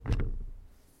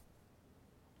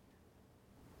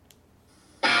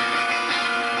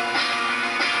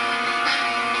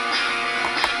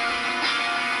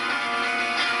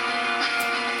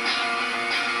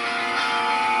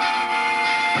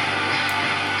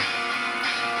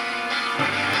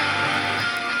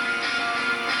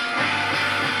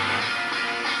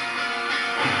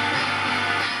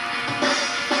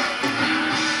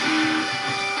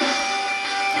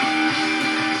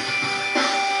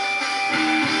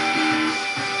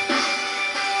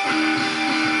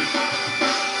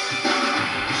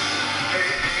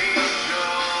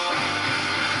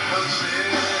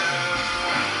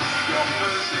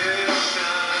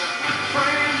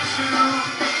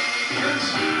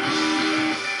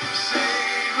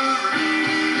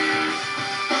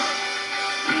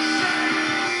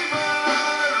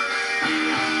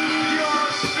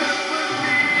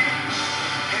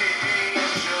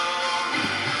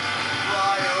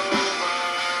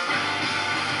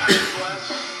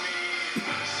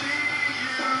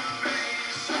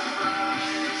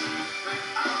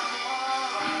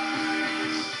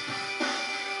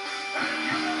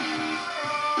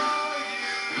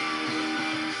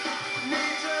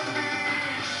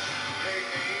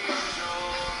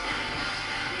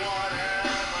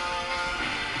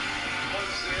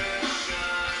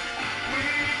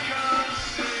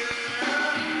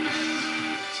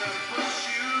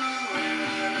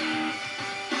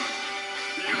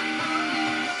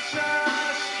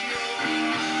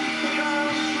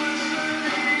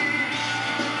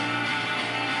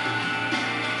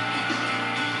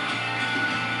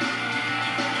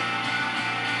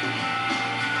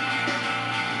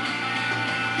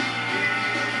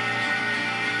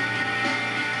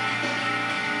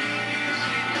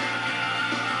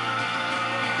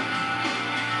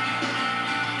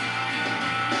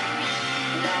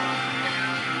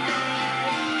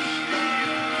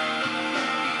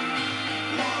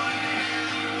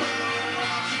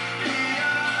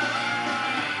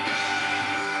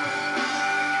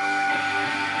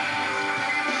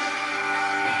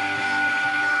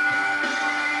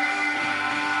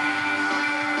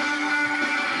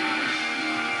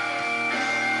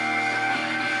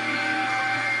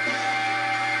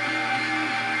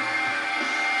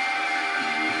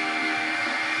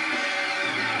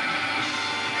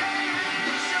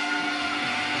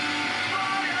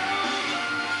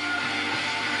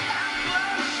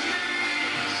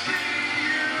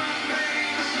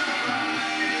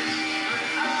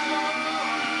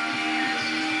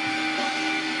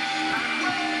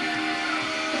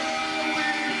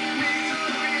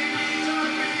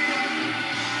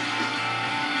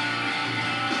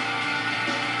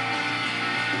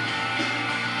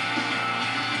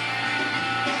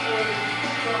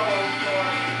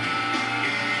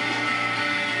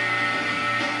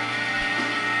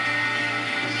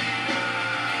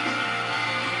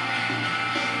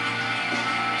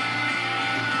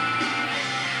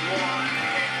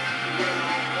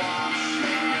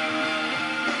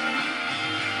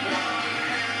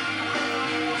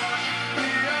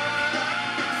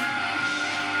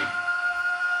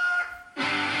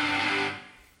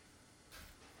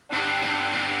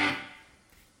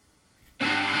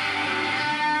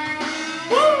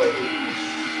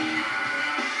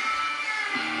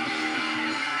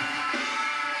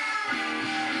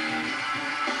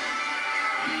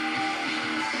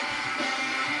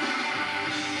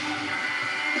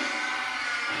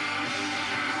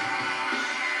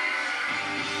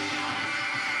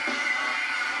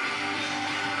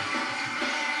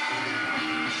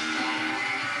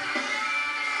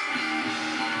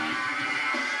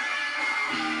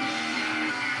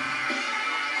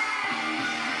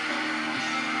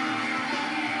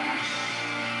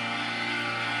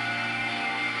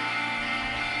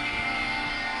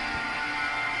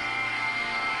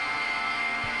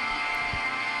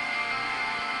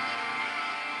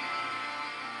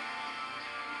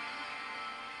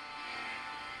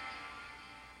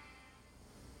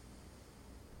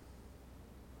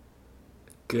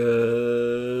Good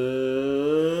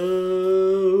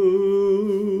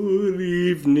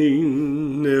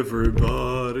evening,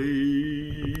 everybody.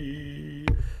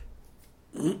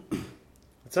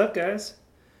 What's up, guys?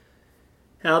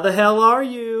 How the hell are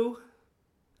you?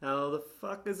 How the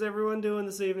fuck is everyone doing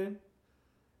this evening?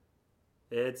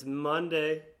 It's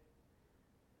Monday.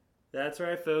 That's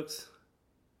right, folks.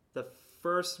 The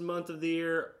first month of the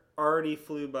year already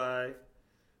flew by.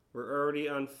 We're already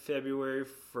on February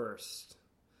 1st.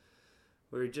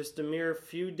 We're just a mere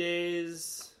few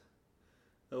days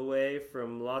away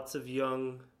from lots of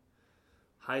young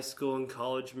high school and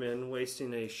college men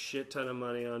wasting a shit ton of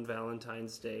money on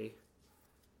Valentine's Day.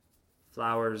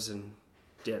 Flowers and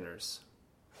dinners.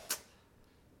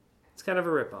 It's kind of a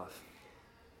ripoff.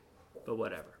 But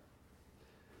whatever.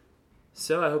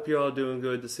 So I hope you're all doing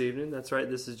good this evening. That's right,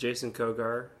 this is Jason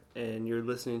Kogar, and you're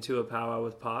listening to A Powwow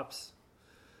with Pops.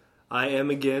 I am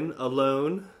again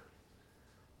alone.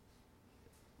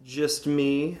 Just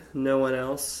me, no one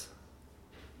else.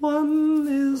 One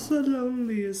is the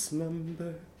loneliest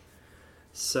number.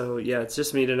 So yeah, it's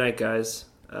just me tonight, guys.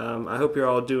 I hope you're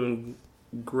all doing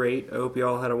great. I hope you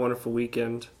all had a wonderful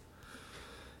weekend.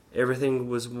 Everything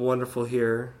was wonderful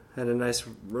here. Had a nice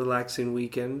relaxing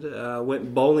weekend.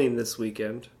 Went bowling this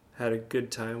weekend. Had a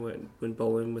good time. Went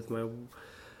bowling with my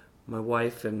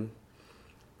wife and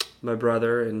my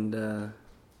brother, and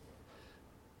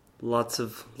lots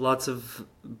of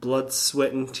blood,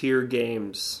 sweat, and tear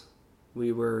games.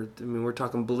 We're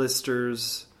talking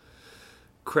blisters,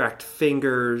 cracked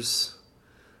fingers.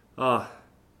 There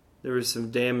was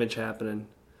some damage happening.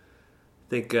 I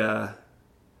think the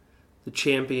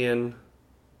champion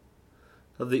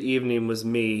of the evening was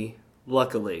me.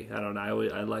 Luckily, I don't know.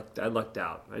 I lucked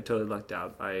out. I totally lucked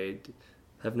out. I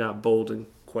have not bowled in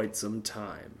quite some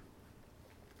time.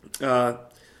 And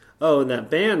that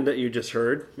band that you just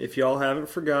heard, if y'all haven't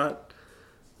forgot,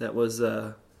 that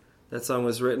song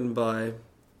was written by a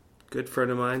good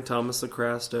friend of mine, Thomas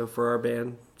LaCrasto, for our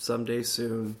band, Someday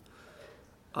Soon.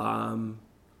 I'm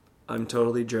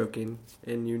totally joking,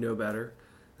 and you know better.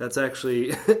 That's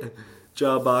actually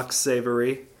Jawbox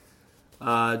Savory.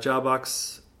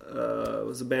 Jawbox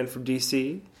was a band from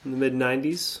DC in the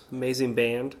mid-90s. Amazing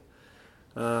band.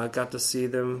 Got to see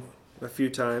them a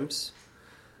few times.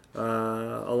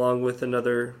 Along with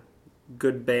another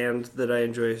good band that I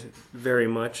enjoy very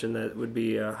much, and that would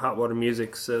be Hot Water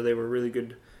Music. So they were really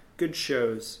good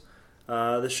shows.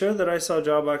 The show that I saw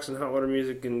Jawbox and Hot Water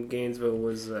Music in Gainesville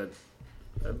was, I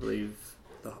believe,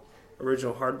 the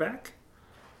original Hardback.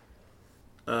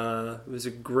 It was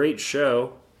a great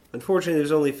show. Unfortunately,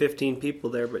 there's only 15 people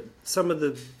there, but some of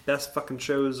the best fucking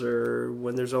shows are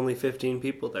when there's only 15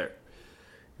 people there.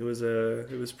 It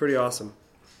was pretty awesome.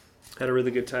 Had a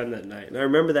really good time that night. And I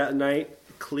remember that night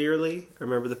clearly. I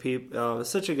remember the people. It was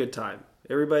such a good time.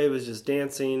 Everybody was just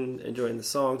dancing, enjoying the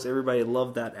songs. Everybody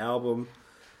loved that album.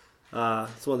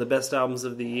 It's one of the best albums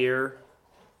of the year.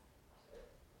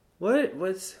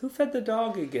 Who fed the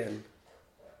dog again?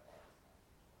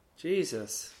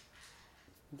 Jesus.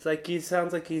 It's like he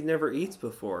sounds like he never eats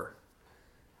before.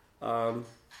 But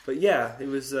yeah, it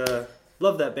was,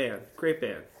 love that band. Great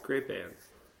band.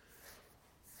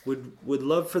 Would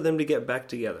love for them to get back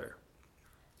together.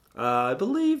 I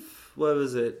believe, what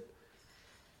was it?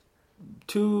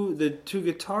 The two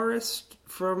guitarists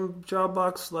from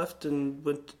Jawbox left and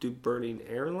went to do Burning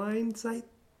Airlines, I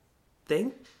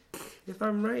think, if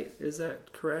I'm right. Is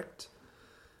that correct?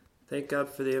 Thank God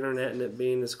for the internet and it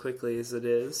being as quickly as it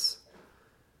is.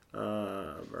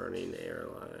 Burning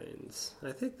Airlines.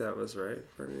 I think that was right.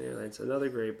 Burning Airlines. Another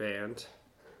great band.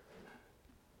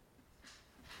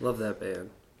 Love that band.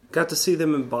 Got to see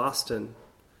them in Boston.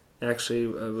 Actually,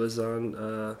 I was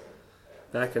on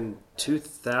back in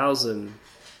 2000.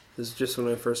 This is just when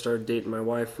I first started dating my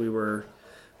wife. We were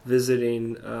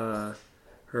visiting her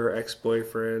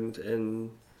ex-boyfriend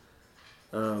and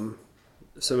some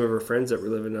of her friends that were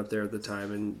living up there at the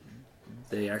time, and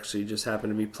they actually just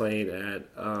happened to be playing at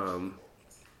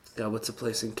what's the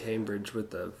place in Cambridge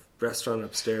with the restaurant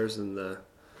upstairs and the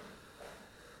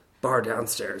bar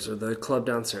downstairs, or the club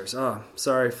downstairs.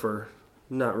 Sorry for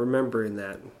not remembering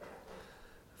that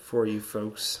for you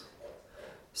folks.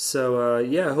 So, I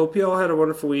hope you all had a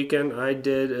wonderful weekend. I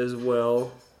did as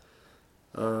well.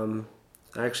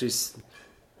 Actually,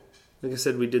 like I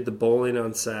said, we did the bowling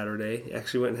on Saturday.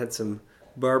 Actually went and had some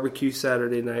barbecue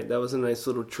Saturday night. That was a nice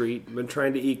little treat. Been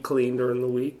trying to eat clean during the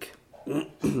week.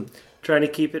 trying to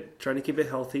keep it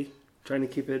healthy. Trying to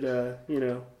keep it,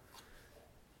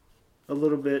 a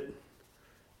little bit,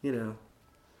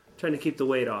 trying to keep the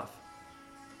weight off.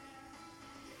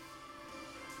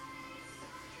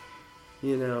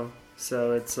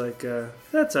 So it's like,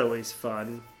 that's always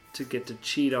fun to get to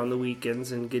cheat on the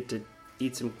weekends and get to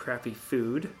eat some crappy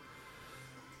food.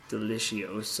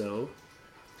 Delicioso.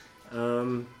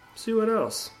 See what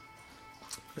else.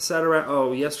 I sat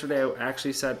around, yesterday I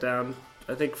actually sat down,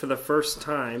 I think for the first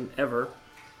time ever,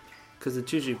 because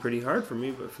it's usually pretty hard for me,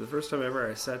 but for the first time ever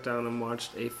I sat down and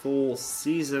watched a full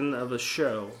season of a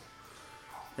show.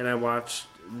 And I watched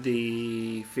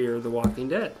the Fear of the Walking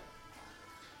Dead.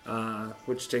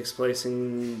 Which takes place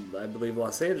in, I believe,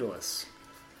 Los Angeles.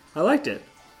 I liked it.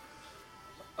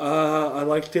 I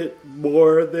liked it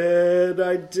more than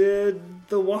I did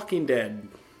The Walking Dead,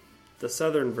 the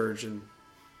Southern version.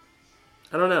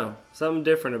 I don't know, something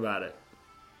different about it.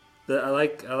 I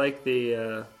like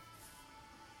the.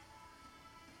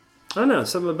 I don't know,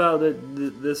 something about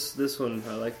it. This one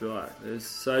I liked a lot.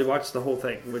 So I watched the whole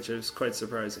thing, which is quite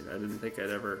surprising. I didn't think I'd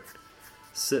ever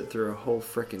sit through a whole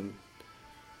frickin'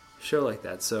 show like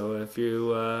that. So if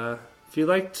you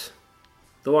liked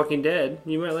The Walking Dead,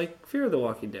 you might like Fear of the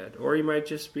Walking Dead, or you might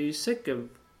just be sick of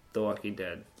The Walking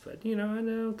Dead. But I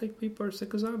don't think people are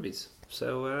sick of zombies.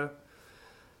 So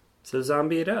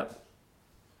zombie it up.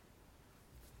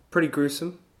 Pretty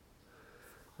gruesome.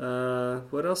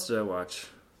 What else did I watch?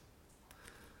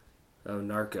 Oh,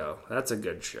 Narco. That's a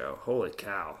good show. Holy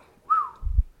cow. Whew.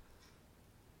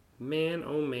 Man,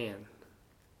 oh man.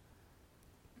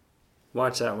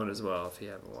 Watch that one as well if you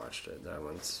haven't watched it. That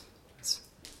one's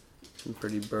some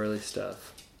pretty burly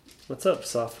stuff. What's up,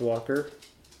 Softwalker?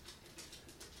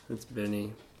 It's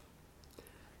Benny.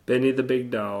 Benny the big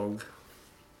dog.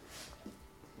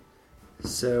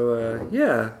 So,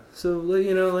 yeah. So,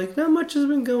 not much has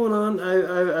been going on.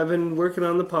 I've been working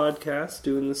on the podcast,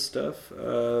 doing this stuff.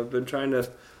 I've been trying to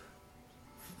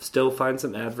still find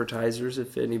some advertisers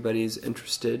if anybody's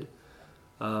interested.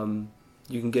 You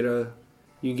can get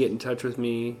in touch with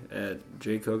me at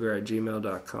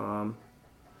jkoger@gmail.com.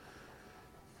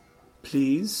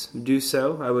 Please do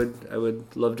so. I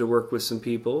would love to work with some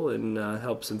people and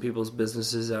help some people's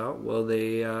businesses out while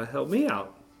they help me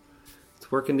out.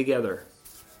 It's working together.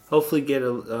 Hopefully get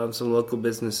some local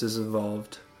businesses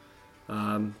involved.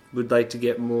 Would like to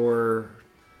get more.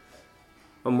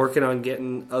 I'm working on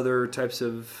getting other types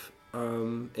of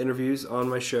interviews on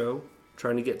my show.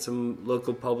 Trying to get some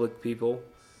local public people.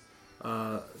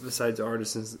 Besides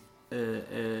artisans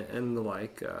and the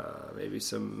like, maybe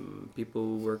some people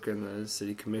who work in the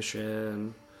city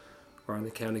commission or on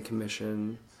the county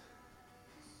commission.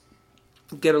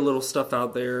 Get a little stuff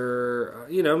out there,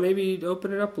 maybe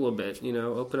open it up a little bit,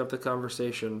 open up the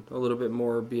conversation a little bit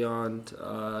more beyond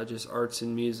just arts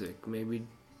and music. Maybe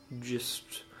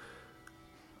just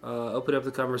open up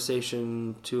the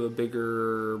conversation to a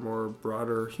bigger, more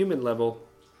broader human level.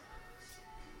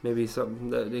 Maybe something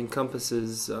that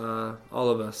encompasses all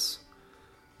of us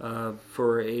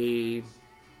for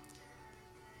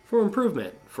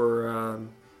improvement, for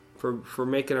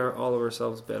making all of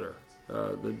ourselves better.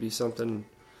 That'd be something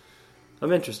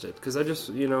I'm interested, because I just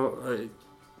I've been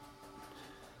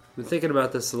thinking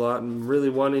about this a lot and really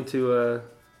wanting to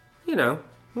I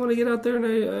want to get out there and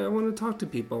I want to talk to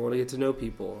people. I want to get to know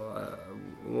people.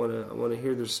 I want to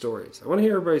hear their stories. I want to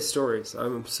hear everybody's stories.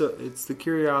 It's the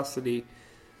curiosity.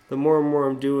 The more and more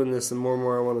I'm doing this, the more and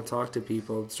more I want to talk to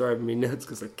people. It's driving me nuts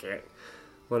because I can't.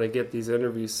 When I get these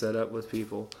interviews set up with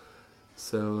people.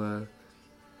 So,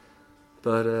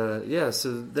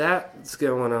 so that's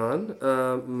going on.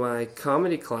 My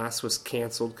comedy class was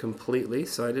canceled completely,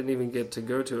 so I didn't even get to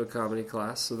go to a comedy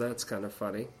class, so that's kind of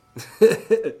funny.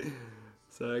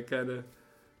 So I kind of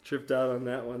tripped out on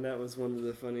that one. That was one of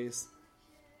the funniest.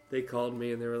 They called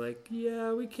me and they were like,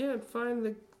 yeah, we can't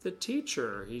find the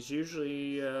teacher. He's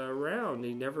usually around.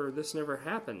 This never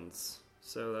happens.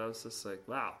 So I was just like,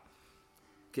 wow.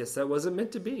 Guess that wasn't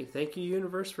meant to be. Thank you,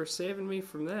 universe, for saving me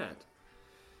from that.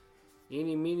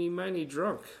 Eeny, meeny, miny,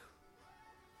 drunk.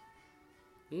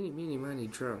 Eeny, meeny, miny,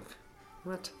 drunk.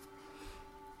 What?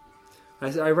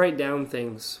 I write down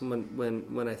things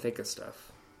when I think of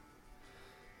stuff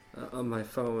on my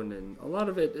phone, and a lot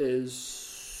of it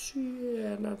is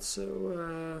not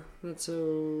so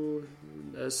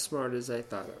as smart as I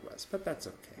thought it was, but that's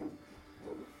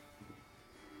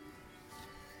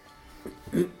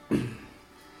okay.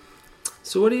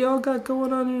 So what do y'all got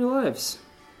going on in your lives?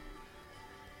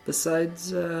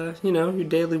 Besides, your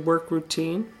daily work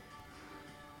routine.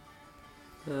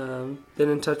 Been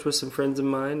in touch with some friends of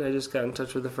mine. I just got in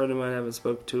touch with a friend of mine I haven't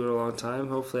spoken to in a long time.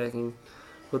 Hopefully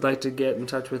would like to get in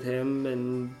touch with him,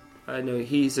 and I know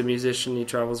he's a musician. He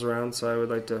travels around, so I would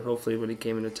like to, hopefully when he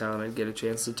came into town, I'd get a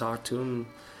chance to talk to him and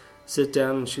sit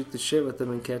down and shoot the shit with him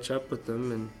and catch up with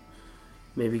him and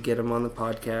maybe get him on the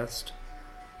podcast.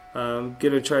 I'm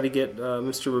going to try to get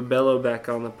Mr. Rebello back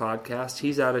on the podcast.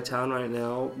 He's out of town right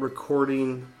now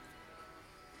recording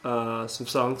some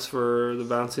songs for the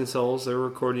Bouncing Souls. They're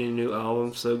recording a new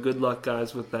album, so good luck,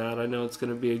 guys, with that. I know it's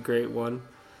going to be a great one.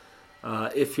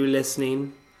 If you're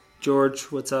listening, George,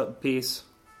 what's up? Peace.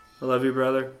 I love you,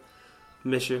 brother.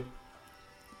 Miss you.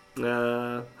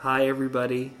 Hi,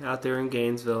 everybody out there in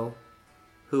Gainesville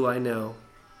who I know.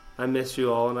 I miss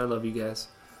you all, and I love you guys.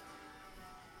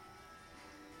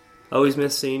 Always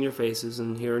miss seeing your faces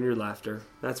and hearing your laughter.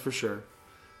 That's for sure.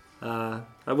 I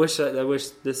wish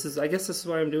this is. I guess this is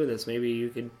why I'm doing this. Maybe you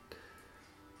could,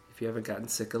 if you haven't gotten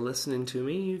sick of listening to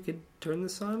me, you could turn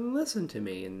this on and listen to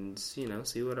me, and see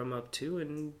what I'm up to,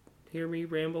 and hear me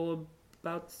ramble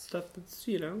about stuff that's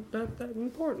not that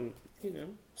important.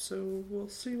 So we'll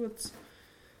see what's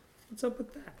up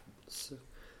with that. So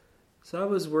I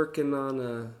was working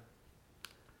on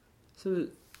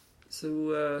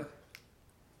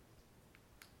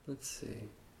let's see.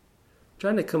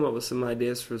 Trying to come up with some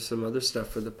ideas for some other stuff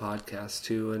for the podcast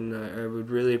too, and I would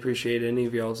really appreciate any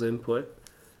of y'all's input.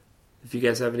 If you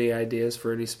guys have any ideas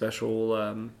for any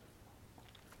special,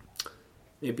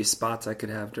 maybe spots I could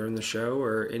have during the show,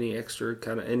 or any extra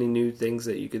any new things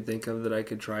that you could think of that I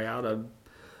could try out, I'm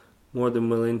more than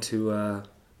willing to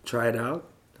try it out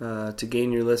to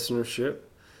gain your listenership.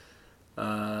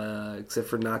 Except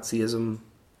for Nazism,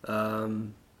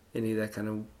 any of that kind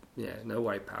of. Yeah, no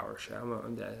white power shit.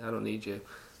 I don't need you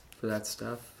for that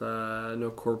stuff.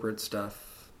 No corporate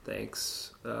stuff.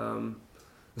 Thanks.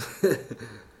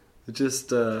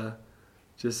 Just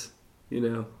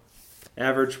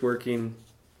average working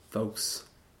folks.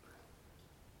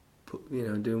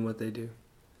 Doing what they do,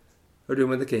 or doing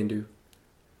what they can do.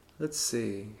 Let's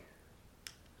see.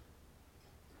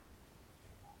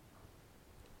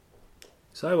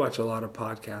 So I watch a lot of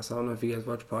podcasts. I don't know if you guys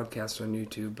watch podcasts on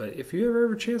YouTube, but if you ever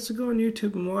have a chance to go on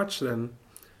YouTube and watch them,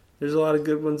 there's a lot of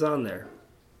good ones on there.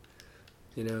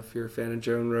 If you're a fan of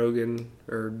Joe Rogan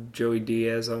or Joey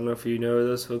Diaz, I don't know if you know who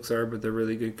those folks are, but they're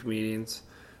really good comedians.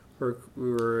 We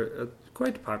were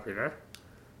quite popular,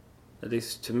 at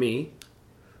least to me.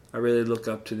 I really look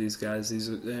up to these guys.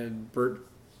 Bert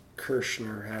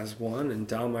Kirshner has one, and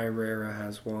Dom Irera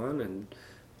has one, and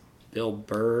Bill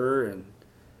Burr, and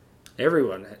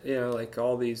everyone,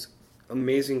 all these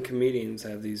amazing comedians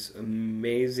have these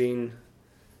amazing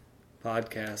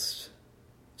podcasts.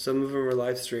 Some of them are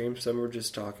live streamed, some are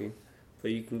just talking,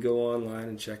 but you can go online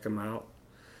and check them out.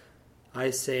 I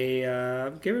say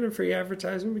I'm giving them free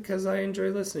advertising because I enjoy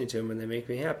listening to them and they make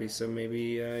me happy. So maybe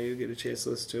you'll get a chance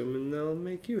to listen to them and they'll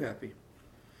make you happy.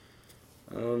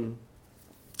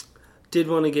 Did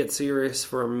want to get serious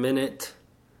for a minute.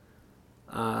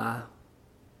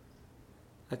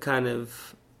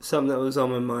 Something that was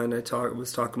on my mind,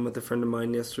 was talking with a friend of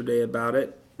mine yesterday about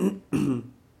it.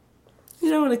 And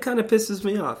it kind of pisses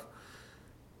me off.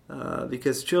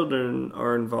 Because children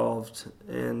are involved,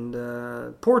 and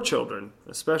poor children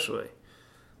especially.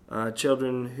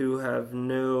 Children who have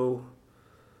no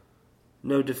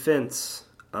defense,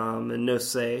 and no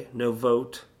say, no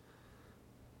vote,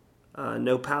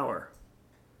 no power.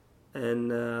 And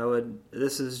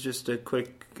this is just a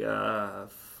quick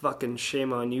fucking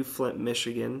shame on you, Flint,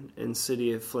 Michigan, and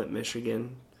city of Flint,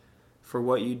 Michigan, for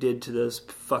what you did to those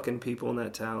fucking people in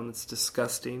that town. It's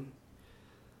disgusting.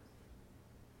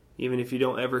 Even if you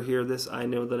don't ever hear this, I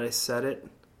know that I said it.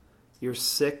 You're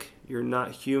sick. You're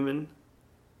not human.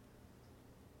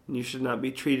 And you should not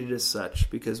be treated as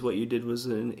such, because what you did was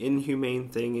an inhumane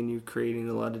thing, and you're creating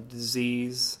a lot of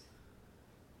disease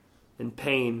and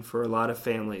pain for a lot of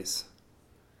families.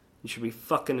 You should be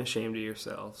fucking ashamed of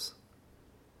yourselves.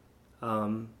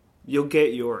 You'll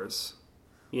get yours.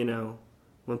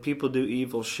 When people do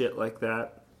evil shit like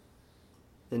that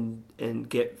and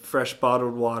get fresh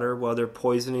bottled water while they're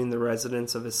poisoning the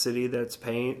residents of a city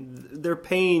they're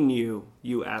paying you,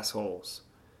 you assholes.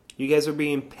 You guys are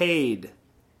being paid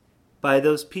by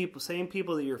those people, same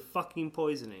people that you're fucking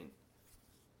poisoning.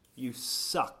 You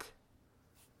suck.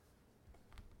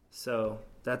 So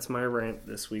that's my rant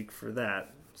this week for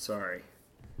that. Sorry.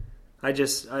 I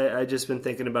just been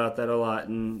thinking about that a lot,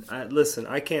 and listen,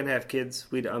 I can't have kids.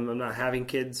 I'm not having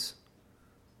kids.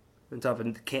 On top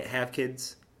of can't have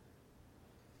kids.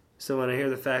 So when I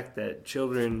hear the fact that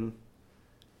children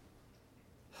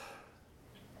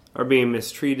are being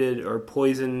mistreated or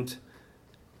poisoned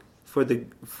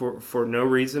for no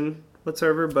reason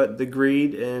whatsoever, but the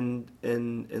greed and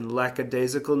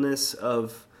lackadaisicalness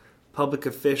of public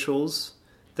officials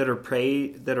that are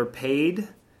paid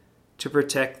to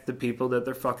protect the people that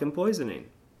they're fucking poisoning.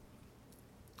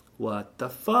 What the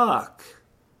fuck?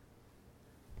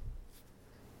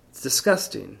 It's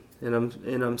disgusting.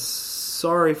 I'm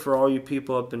sorry for all you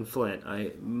people up in Flint.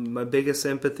 My biggest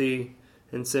empathy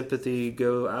and sympathy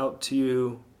go out to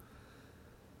you.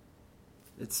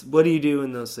 It's what do you do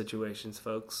in those situations,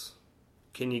 folks?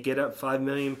 Can you get up 5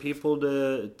 million people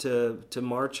to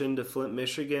march into Flint,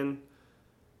 Michigan,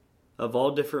 of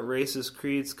all different races,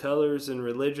 creeds, colors, and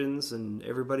religions, and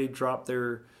everybody drop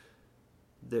their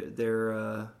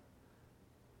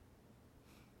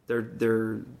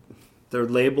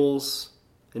labels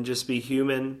and just be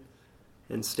human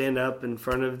and stand up in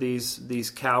front of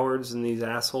these cowards and these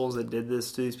assholes that did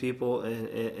this to these people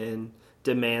and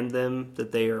demand them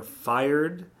that they are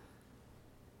fired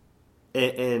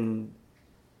and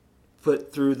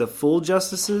put through the full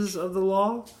justices of the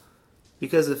law?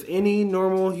 Because if any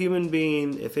normal human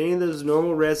being, if any of those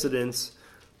normal residents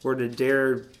were to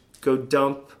dare go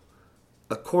dump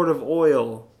a quart of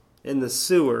oil in the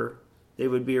sewer, they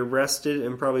would be arrested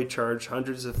and probably charged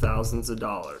hundreds of thousands of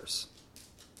dollars.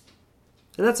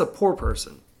 And that's a poor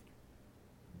person.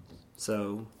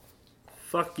 So,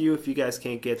 fuck you if you guys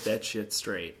can't get that shit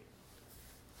straight.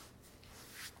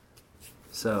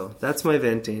 So, that's my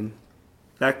venting.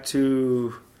 Back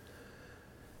to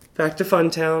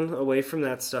Funtown, away from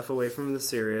that stuff, away from the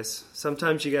serious.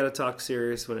 Sometimes you gotta talk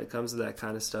serious when it comes to that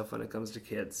kind of stuff, when it comes to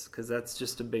kids, because that's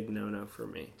just a big no-no for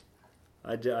me.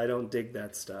 I don't dig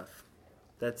that stuff.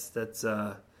 That's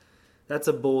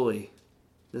a bully,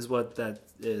 is what that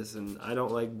is, and I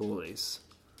don't like bullies.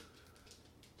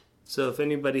 So if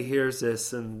anybody hears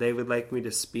this and they would like me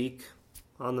to speak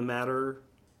on the matter,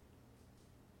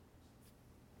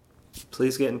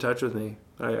 please get in touch with me.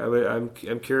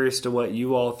 I'm curious to what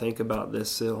you all think about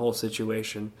this whole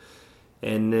situation,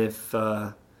 and if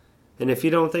you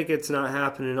don't think it's not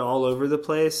happening all over the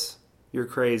place, you're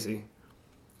crazy.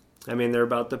 I mean, they're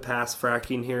about to pass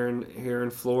fracking here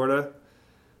in Florida.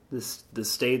 The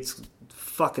state's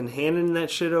fucking handing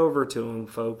that shit over to them,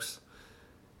 folks,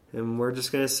 and we're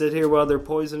just gonna sit here while they're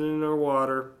poisoning our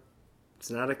water.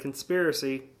 It's not a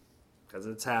conspiracy, because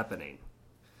it's happening.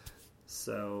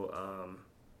 So,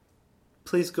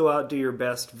 please go out, do your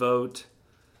best, vote.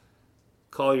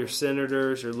 Call your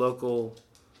senators, your local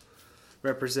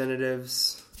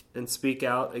representatives, and speak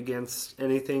out against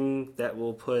anything that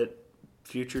will put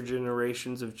future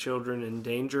generations of children in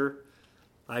danger.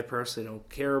 I personally don't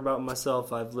care about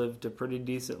myself. I've lived a pretty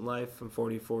decent life. I'm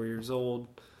 44 years old.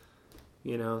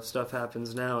 You know, stuff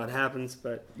happens now. It happens,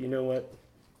 but you know what?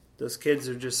 Those kids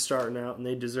are just starting out, and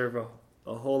they deserve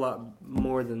a whole lot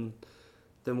more than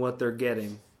what they're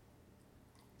getting.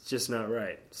 It's just not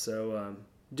right. So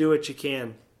do what you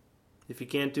can. If you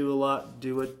can't do a lot,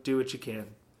 do what you can.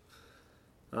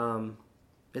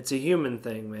 It's a human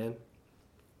thing, man.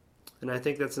 And I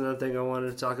think that's another thing I wanted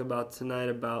to talk about tonight,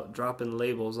 about dropping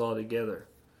labels altogether.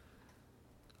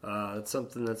 It's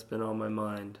something that's been on my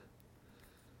mind.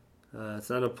 It's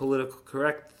not a political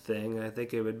correct thing. I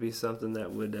think it would be something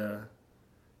that would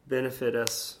benefit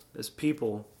us as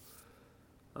people.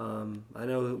 I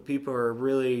know people are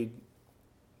really,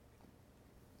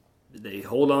 they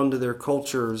hold on to their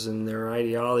cultures and their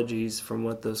ideologies from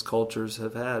what those cultures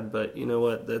have had, but you know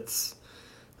what,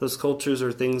 those cultures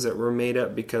are things that were made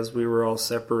up because we were all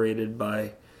separated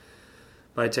by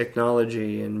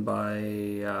technology and by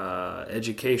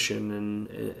education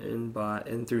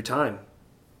and through time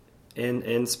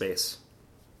and space,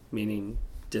 meaning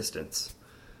distance.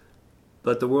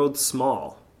 But the world's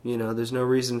small. You know, there's no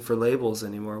reason for labels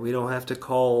anymore. We don't have to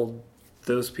call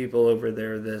those people over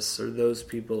there this or those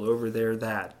people over there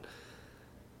that.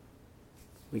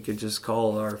 We could just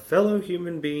call our fellow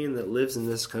human being that lives in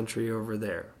this country over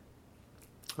there.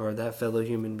 Or that fellow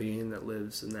human being that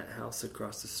lives in that house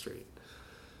across the street.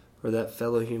 Or that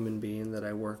fellow human being that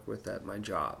I work with at my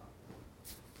job.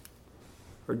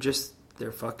 Or just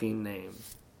their fucking name.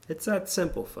 It's that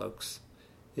simple, folks.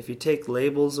 If you take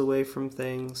labels away from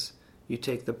things, you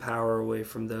take the power away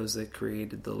from those that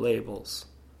created the labels.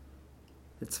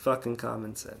 It's fucking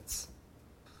common sense.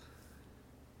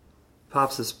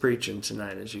 Pops is preaching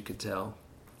tonight, as you could tell.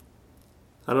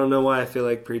 I don't know why I feel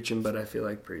like preaching, but I feel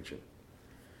like preaching.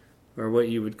 Or what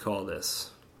you would call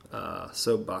this,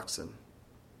 soapboxing.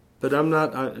 But I'm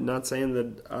not saying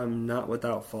that I'm not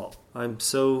without fault. I'm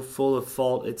so full of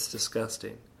fault, it's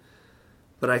disgusting.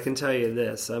 But I can tell you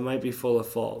this, I might be full of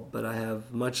fault, but I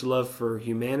have much love for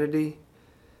humanity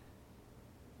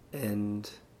and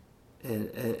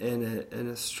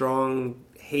a strong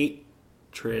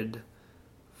hatred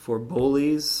for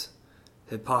bullies,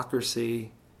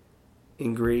 hypocrisy,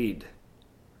 and greed.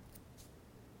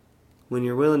 When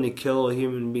you're willing to kill a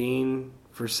human being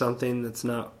for something that's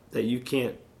not, that you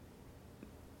can't,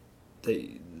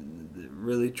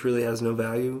 really truly has no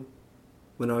value,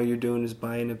 when all you're doing is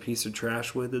buying a piece of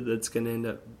trash with it that's going to end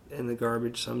up in the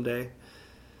garbage someday.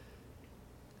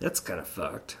 That's kind of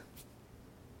fucked.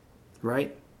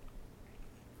 Right?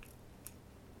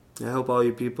 I hope all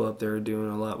you people up there are doing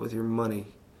a lot with your money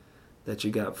that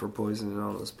you got for poisoning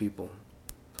all those people.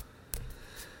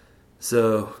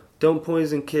 So, don't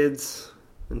poison kids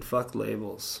and fuck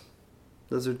labels.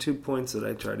 Those are 2 points that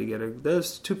I try to get.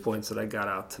 Those 2 points that I got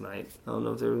out tonight. I don't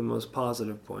know if they were the most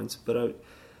positive points, but I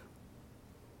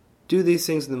do these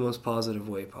things in the most positive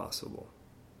way possible.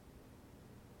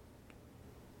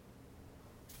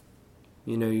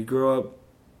 You know, you grow up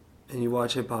and you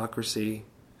watch hypocrisy.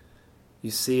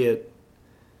 You see it.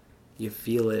 You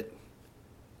feel it.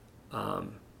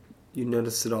 You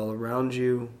notice it all around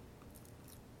you.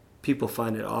 People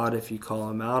find it odd if you call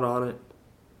them out on it.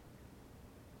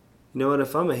 You know what?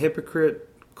 If I'm a hypocrite,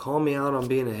 call me out on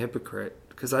being a hypocrite.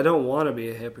 Because I don't want to be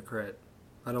a hypocrite.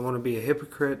 I don't want to be a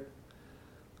hypocrite.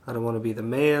 I don't want to be the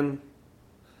man.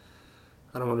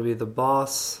 I don't want to be the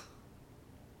boss.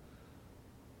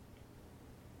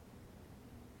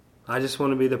 I just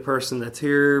want to be the person that's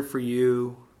here for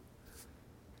you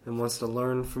and wants to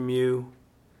learn from you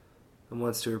and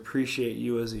wants to appreciate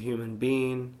you as a human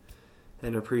being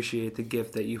and appreciate the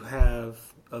gift that you have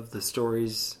of the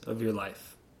stories of your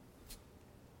life.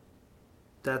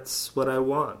 That's what I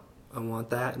want. I want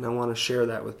that, and I want to share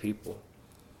that with people.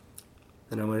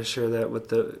 And I want to share that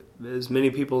with as many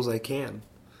people as I can.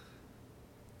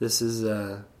 This is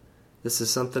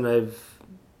something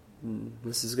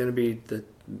this is going to be the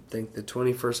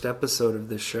 21st episode of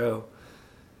this show.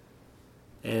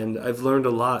 And I've learned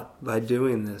a lot by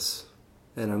doing this.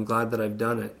 And I'm glad that I've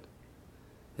done it.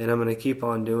 And I'm going to keep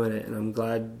on doing it. And I'm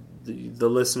glad the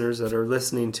listeners that are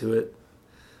listening to it,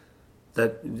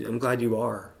 I'm glad you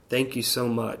are. Thank you so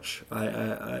much.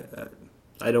 I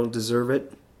don't deserve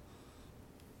it.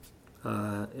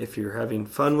 If you're having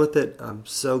fun with it, I'm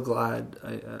so glad.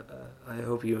 I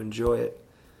hope you enjoy it.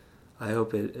 I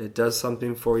hope it does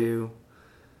something for you.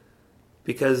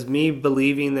 Because me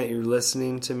believing that you're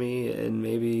listening to me and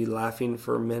maybe laughing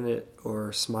for a minute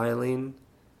or smiling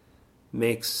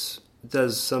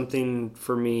does something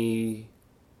for me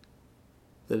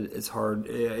that it's hard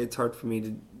for me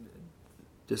to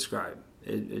describe.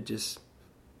 It just,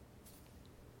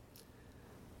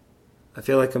 I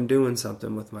feel like I'm doing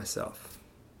something with myself.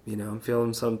 You know, I'm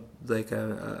feeling like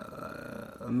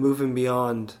I'm moving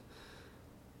beyond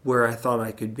where I thought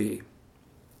I could be.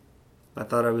 I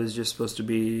thought I was just supposed to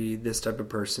be this type of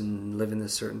person, live in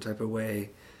this certain type of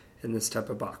way, in this type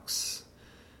of box.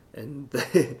 And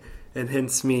and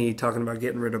hence me talking about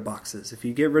getting rid of boxes. If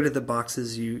you get rid of the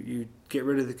boxes, you get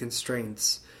rid of the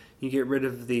constraints. You get rid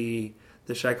of the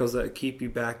shackles that keep you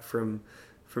back from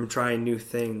trying new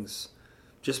things.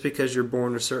 Just because you're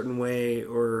born a certain way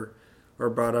or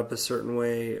brought up a certain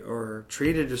way or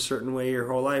treated a certain way your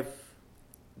whole life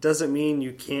doesn't mean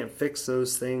you can't fix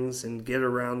those things and get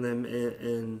around them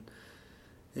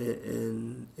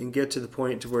and get to the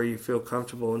point to where you feel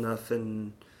comfortable enough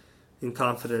and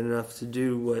confident enough to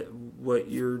do what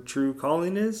your true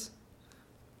calling is,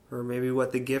 or maybe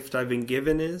what the gift I've been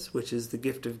given is, which is the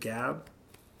gift of gab.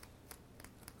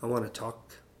 I want to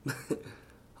talk.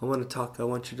 I want to talk. I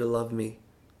want you to love me,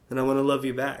 and I want to love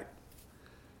you back.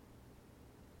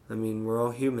 I mean, we're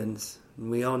all humans, and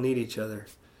we all need each other.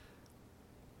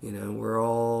 You know, we're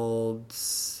all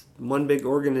one big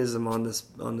organism on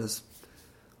this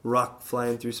rock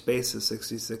flying through space at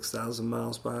 66,000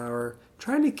 miles per hour,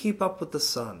 trying to keep up with the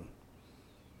sun.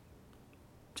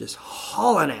 Just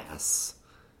hauling ass.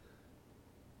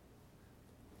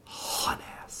 Hauling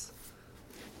ass.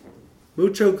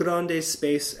 Mucho grande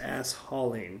space ass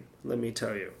hauling, let me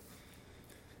tell you.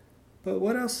 But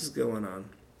what else is going on?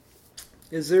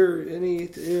 Is there any,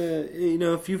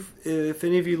 if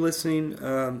any of you listening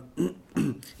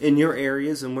in your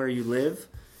areas and where you live,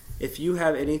 if you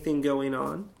have anything going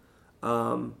on,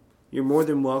 you're more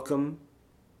than welcome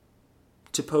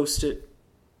to post it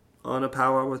on A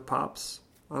Power with Pops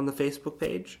on the Facebook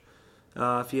page.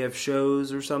 If you have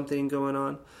shows or something going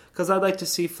on. Because I'd like to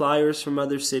see flyers from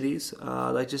other cities.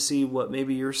 I'd like to see what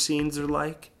maybe your scenes are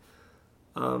like.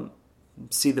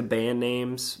 See the band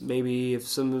names. Maybe if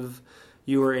some of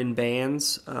you are in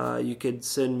bands, you could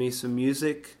send me some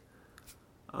music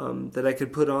that I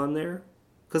could put on there.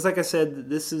 Because like I said,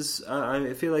 this is,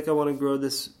 I feel like I want to grow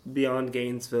this beyond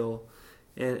Gainesville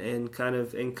and kind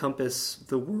of encompass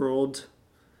the world,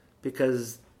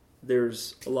 because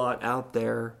there's a lot out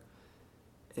there.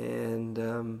 And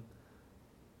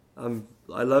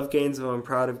I love Gainesville. I'm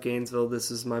proud of Gainesville.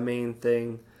 This is my main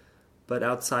thing. But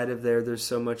outside of there, there's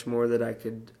so much more that I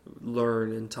could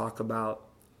learn and talk about.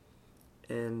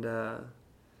 And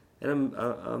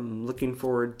I'm looking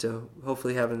forward to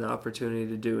hopefully having the opportunity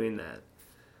to doing that.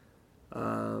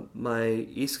 My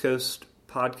East Coast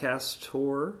podcast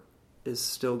tour is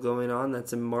still going on.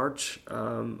 That's in March.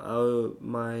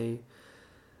 My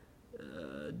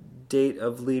date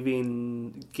of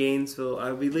leaving Gainesville,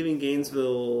 I'll be leaving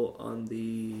Gainesville on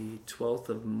the 12th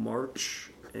of March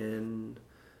and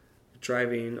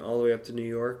driving all the way up to New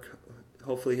York,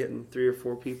 hopefully hitting 3 or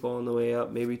 4 people on the way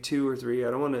up, maybe 2 or 3.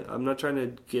 I'm not trying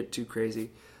to get too crazy.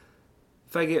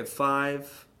 If I get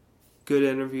 5 good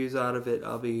interviews out of it,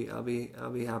 I'll be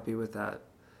happy with that.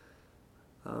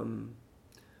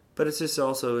 But it's just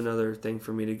also another thing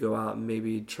for me to go out and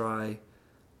maybe try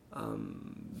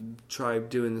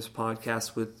doing this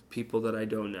podcast with people that I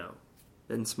don't know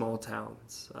in small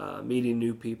towns, meeting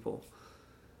new people.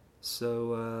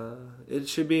 So it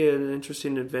should be an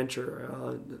interesting adventure.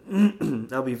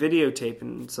 I'll be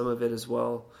videotaping some of it as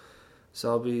well,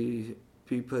 so I'll be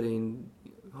putting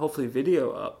hopefully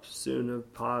video up soon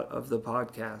of the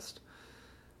podcast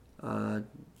around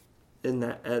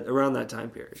that time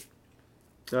period.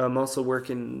 I'm also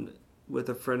working with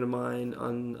a friend of mine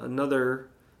on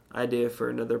another idea for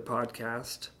another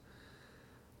podcast.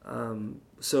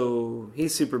 So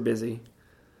he's super busy.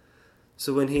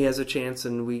 So when he has a chance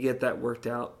and we get that worked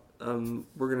out,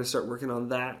 we're going to start working on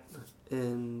that.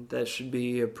 And that should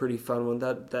be a pretty fun one.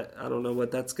 That I don't know what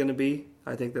that's going to be.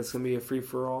 I think that's going to be a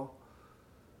free-for-all.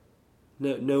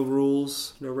 No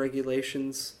rules, no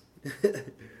regulations.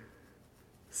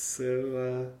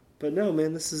 So, but no,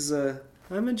 man, this is...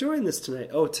 I'm enjoying this tonight.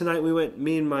 Oh, tonight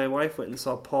me and my wife went and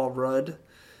saw Paul Rudd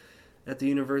at the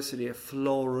University of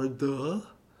Florida.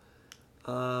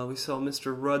 We saw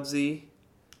Mr. Ruddsy.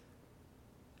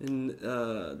 And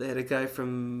they had a guy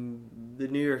from the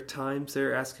New York Times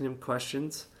there asking him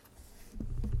questions.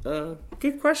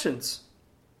 Good questions.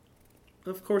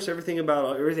 Of course, everything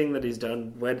that he's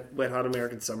done. Wet Hot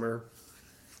American Summer.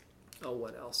 Oh,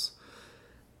 what else?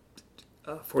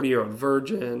 40-Year-Old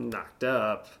Virgin, Knocked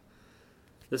Up.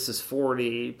 This is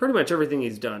 40. Pretty much everything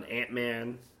he's done.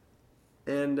 Ant-Man.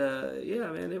 And, yeah,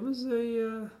 man, it was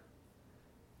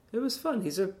fun.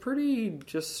 He's a pretty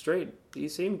just straight, he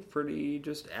seemed pretty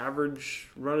just average,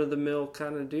 run-of-the-mill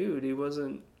kind of dude. He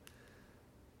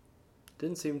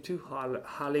didn't seem too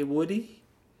Hollywoody.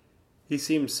 He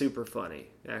seemed super funny,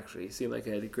 actually. He seemed like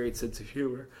he had a great sense of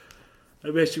humor.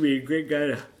 I bet you'd be a great guy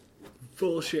to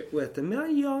bullshit with. Am I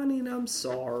yawning? I'm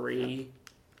sorry.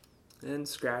 And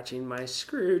scratching my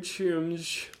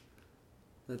Scrooge.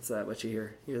 That's what you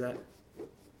hear. Hear that?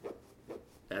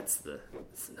 It's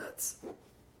nuts.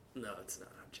 No, it's not.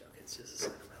 I'm joking. It's just a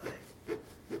sign of my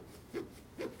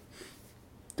leg.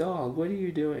 Dog, what are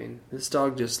you doing? This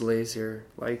dog just lays here,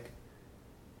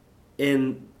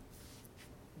 and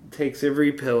takes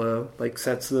every pillow,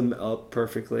 sets them up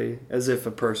perfectly, as if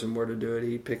a person were to do it.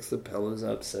 He picks the pillows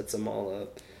up, sets them all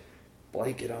up,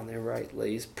 blanket on there right,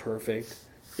 lays perfect,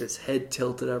 his head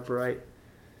tilted up right.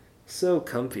 So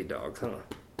comfy dog, huh?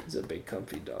 He's a big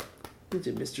comfy dog. He's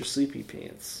a Mr. Sleepy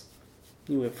Pants.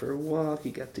 He went for a walk,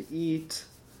 he got to eat.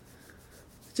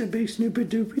 It's a big Snoopy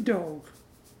Doopy dog.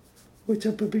 What's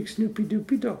up, a big Snoopy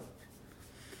Doopy dog?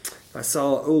 I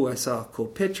saw a cool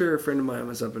picture. A friend of mine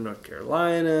was up in North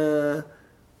Carolina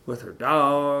with her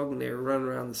dog, and they were running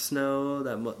around the snow.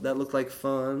 That looked like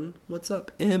fun. What's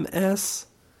up, MS?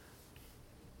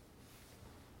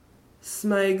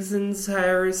 Smigsons,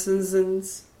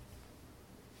 Harrisons.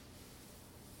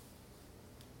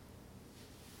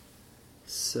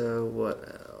 So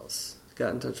what else?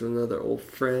 Got in touch with another old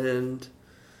friend.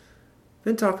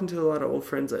 Been talking to a lot of old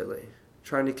friends lately.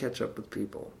 Trying to catch up with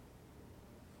people.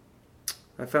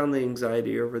 I found the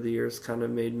anxiety over the years kind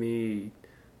of made me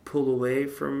pull away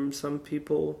from some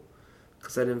people.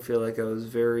 Because I didn't feel like I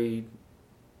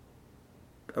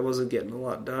wasn't getting a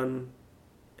lot done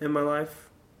in my life.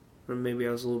 Or maybe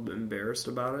I was a little bit embarrassed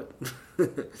about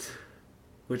it.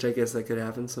 Which I guess that could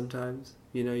happen sometimes.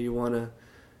 You know, you want to...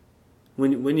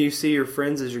 When you see your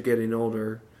friends as you're getting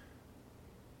older,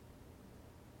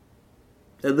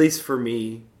 at least for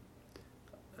me,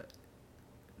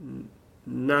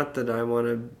 not that I want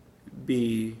to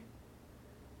be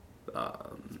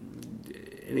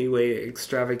anyway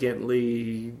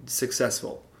extravagantly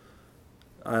successful.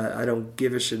 I don't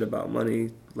give a shit about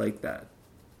money like that.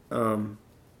 I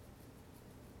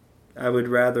would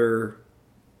rather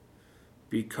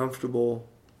be comfortable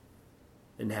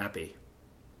and happy.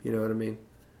 You know what I mean?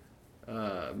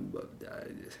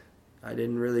 I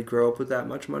didn't really grow up with that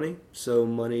much money, so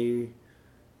money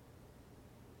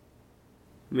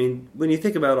I mean, when you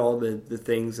think about all the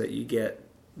things that you get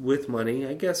with money,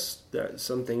 I guess that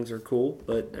some things are cool,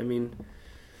 but I mean,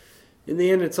 in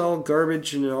the end, it's all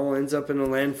garbage and it all ends up in a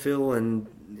landfill, and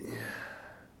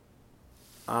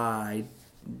I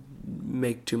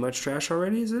make too much trash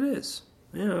already as it is.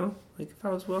 You know, like if I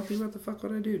was wealthy, what the fuck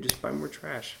would I do? Just buy more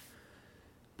trash.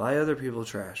 Buy other people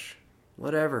trash.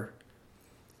 Whatever.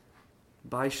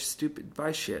 Buy shit.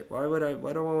 Why do I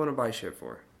want to buy shit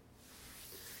for?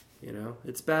 You know,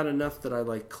 it's bad enough that I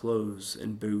like clothes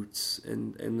and boots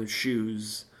and the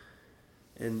shoes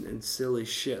and silly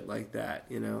shit like that.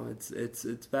 You know,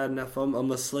 it's bad enough.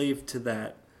 I'm a slave to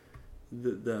that.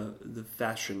 The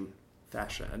fashion.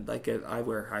 Like I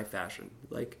wear high fashion.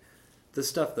 Like the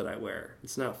stuff that I wear,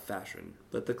 it's not fashion,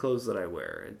 but the clothes that I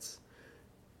wear, it's,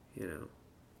 you know,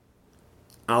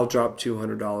 I'll drop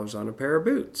 $200 on a pair of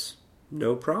boots.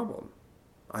 No problem.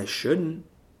 I shouldn't,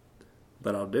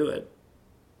 but I'll do it.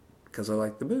 Because I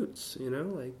like the boots, you know,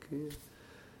 like,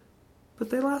 but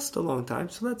they last a long time,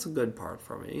 so that's a good part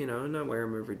for me, you know, and I wear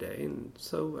them every day, and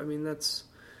so, I mean, that's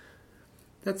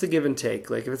a give and take.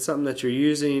 Like, if it's something that you're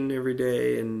using every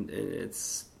day, and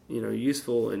it's, you know,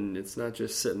 useful, and it's not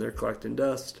just sitting there collecting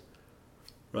dust,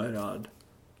 right on.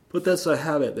 But that's a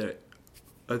habit that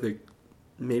I think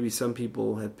maybe some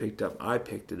people have picked up. I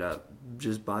picked it up,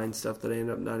 just buying stuff that I end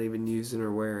up not even using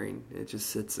or wearing. It just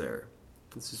sits there.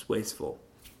 It's just wasteful.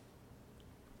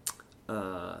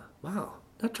 Wow.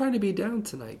 Not trying to be down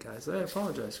tonight, guys. I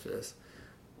apologize for this.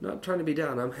 Not trying to be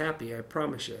down. I'm happy, I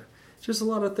promise you. Just a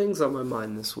lot of things on my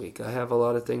mind this week. I have a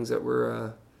lot of things that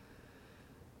were,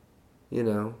 you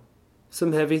know,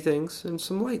 some heavy things and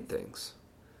some light things.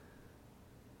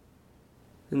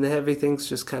 And the heavy things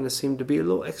just kind of seem to be a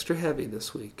little extra heavy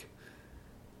this week.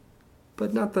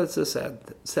 But not that it's a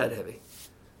sad heavy.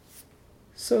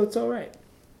 So it's all right.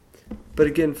 But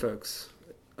again, folks,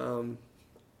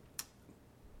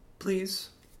 please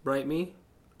write me.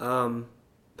 That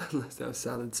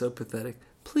sounded so pathetic.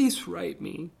 Please write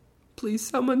me. Please,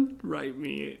 someone write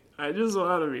me. I just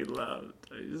want to be loved.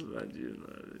 I just want you to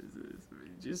love.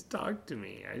 Just talk to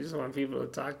me. I just want people to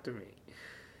talk to me.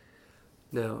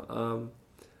 No,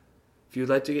 if you'd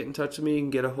like to get in touch with me, you can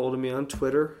get a hold of me on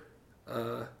Twitter.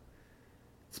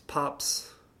 It's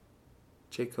Pops.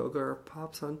 J. Kogar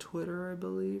Pops on Twitter, I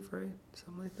believe, right?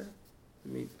 Something like that.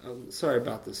 Sorry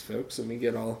about this, folks. Let me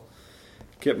get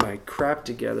my crap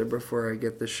together before I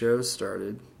get the show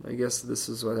started. I guess this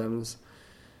is what happens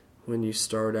when you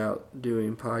start out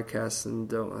doing podcasts and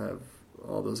don't have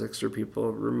all those extra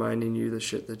people reminding you the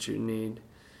shit that you need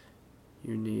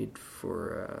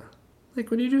for,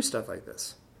 like when you do stuff like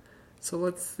this. So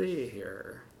let's see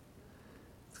here.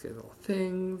 Let's get little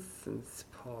things. It's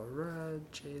Paul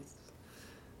Rudd, Jay's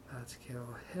about to kill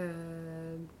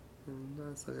head. And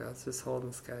let's just hold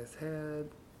this guy's head.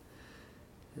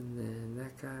 And then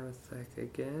that guy was like,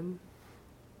 again.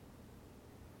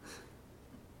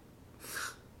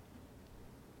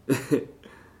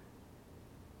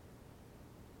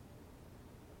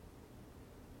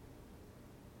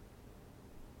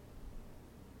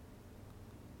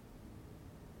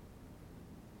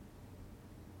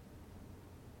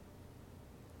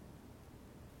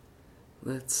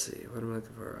 Let's see, what am I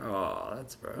looking for?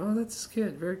 Oh, that's his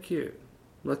kid. Very cute.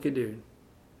 Lucky dude.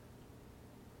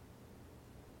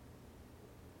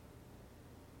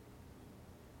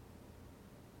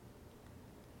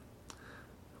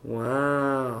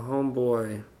 Wow,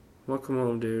 homeboy. Welcome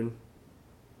home, dude.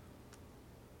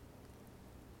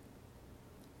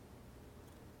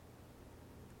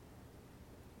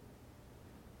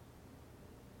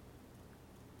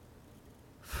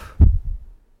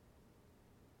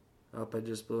 I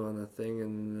just blew on the thing,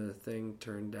 and the thing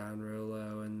turned down real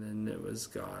low, and then it was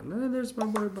gone. Oh, there's my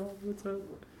boy Bob. What's up?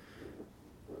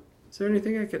 Is there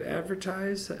anything I could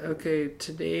advertise? Okay,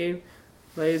 today,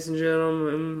 ladies and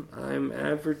gentlemen,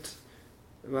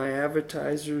 my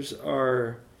advertisers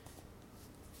are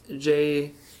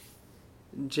Jay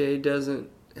doesn't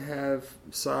have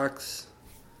socks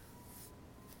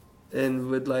and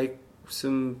would like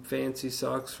some fancy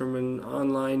socks from an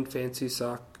online fancy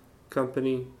sock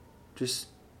company. Just,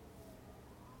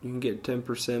 you can get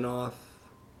 10% off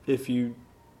if you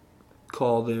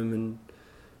call them and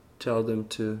tell them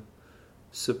to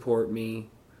support me,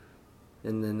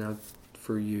 and then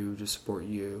for you to support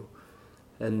you.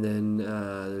 And then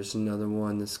there's another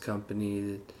one, this company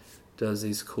that does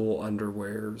these cool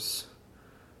underwears.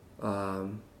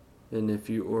 And if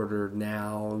you order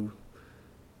now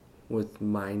with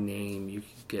my name, you can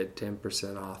get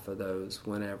 10% off of those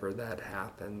whenever that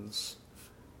happens.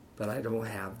 But I don't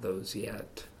have those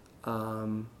yet.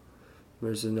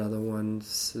 There's another one,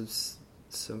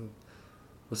 some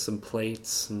with some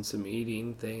plates and some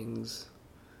eating things.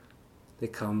 They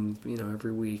come,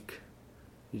 every week.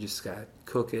 You just gotta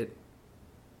cook it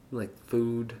like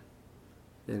food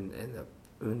in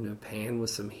a pan with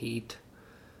some heat.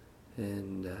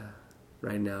 And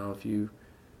right now, if you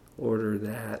order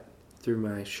that through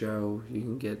my show, you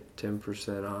can get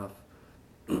 10% off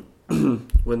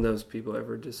when those people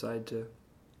ever decide to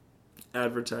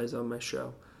advertise on my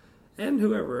show. And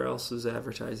whoever else is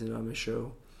advertising on my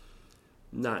show.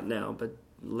 Not now, but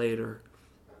later.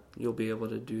 You'll be able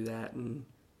to do that, and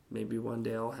maybe one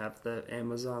day I'll have the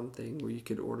Amazon thing where you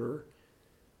could order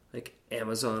like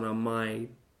Amazon on my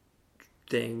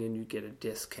thing and you get a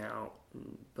discount,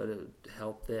 but it would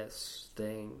help this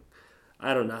thing.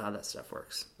 I don't know how that stuff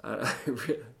works.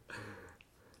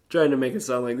 Trying to make it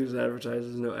sound like there's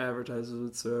no advertisers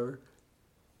whatsoever.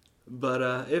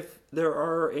 But if there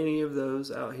are any of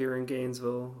those out here in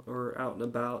Gainesville or out and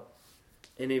about,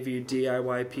 any of you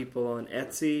DIY people on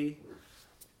Etsy,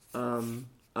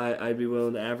 I'd be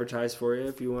willing to advertise for you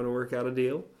if you want to work out a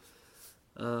deal.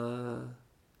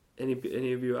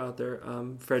 Any of you out there,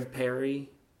 Fred Perry,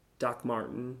 Doc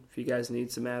Martin, if you guys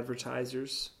need some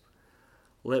advertisers,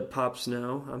 let Pops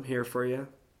know. I'm here for you.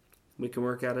 We can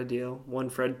work out a deal. One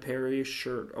Fred Perry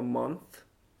shirt a month,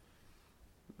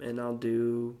 and I'll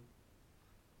do,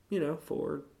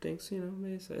 4 things.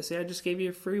 I say I just gave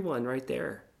you a free one right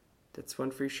there. That's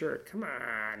one free shirt. Come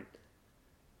on.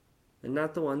 And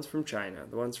not the ones from China,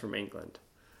 the ones from England.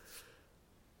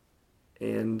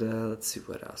 And let's see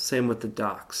what else. Same with the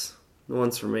docs, the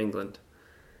ones from England.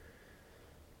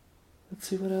 Let's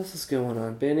see what else is going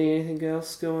on. Benny, anything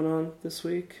else going on this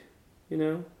week?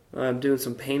 I'm doing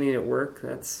some painting at work.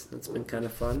 That's been kind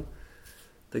of fun.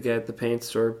 The guy at the paint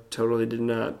store totally did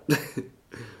not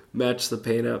match the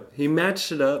paint up. He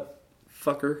matched it up,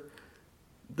 fucker.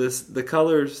 The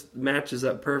colors matches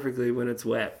up perfectly when it's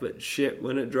wet, but shit,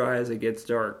 when it dries, it gets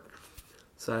dark.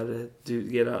 So I had to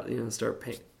get out, start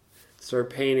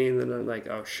painting. Then I'm like,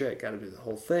 oh shit, got to do the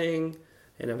whole thing,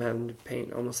 and I'm having to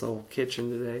paint almost the whole kitchen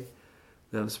today.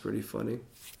 That was pretty funny.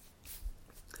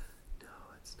 No,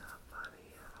 it's not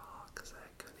funny at all because I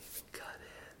couldn't even cut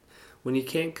in. When you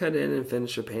can't cut in and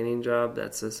finish a painting job,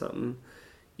 that says something.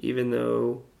 Even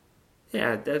though.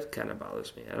 Yeah, that kind of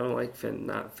bothers me. I don't like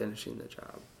not finishing the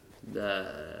job.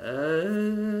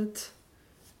 But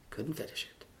couldn't finish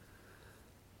it.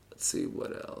 Let's see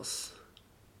what else.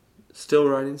 Still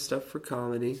writing stuff for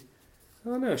comedy. I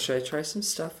don't know. Should I try some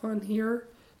stuff on here?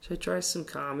 Should I try some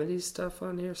comedy stuff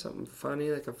on here? Something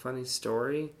funny, like a funny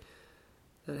story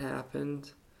that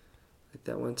happened. Like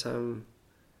that one time.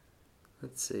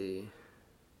 Let's see.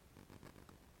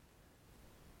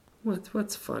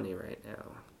 What's funny right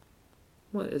now?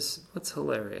 What's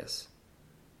hilarious?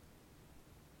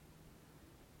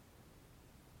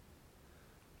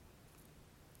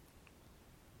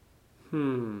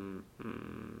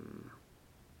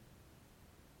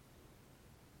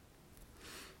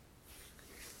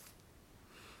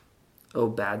 Oh,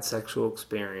 bad sexual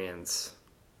experience.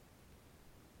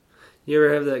 You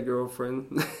ever have that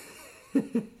girlfriend?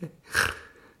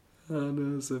 Oh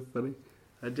no, it's so funny.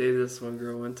 I dated this one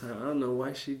girl one time. I don't know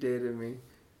why she dated me.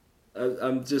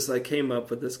 I came up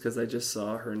with this because I just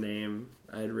saw her name.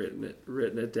 I had written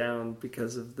it down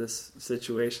because of this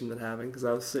situation that happened. Because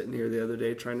I was sitting here the other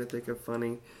day trying to think of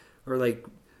funny, or like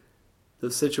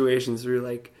those situations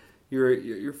where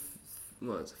you're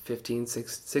what was it, 15,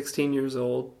 16 years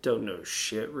old, don't know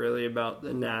shit really about the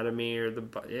anatomy or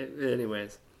the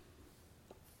anyways.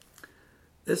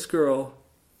 This girl,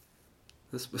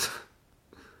 I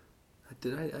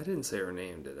didn't say her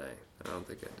name, did I? I don't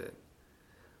think I did.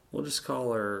 We'll just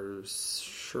call her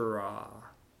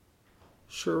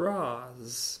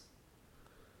Shiraz.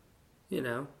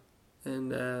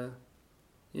 And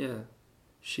yeah,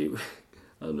 she,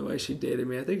 I don't know why she dated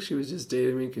me. I think she was just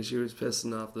dating me because she was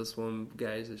pissing off this one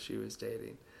guy that she was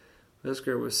dating. This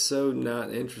girl was so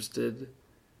not interested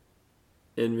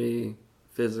in me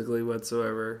physically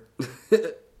whatsoever.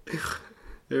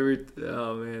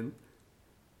 Oh man,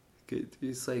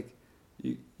 it's like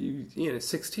you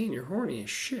 16, you're horny as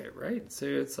shit, right? So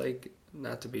it's like,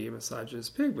 not to be a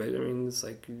misogynist pig, but I mean, it's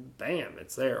like, bam,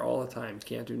 it's there all the time. You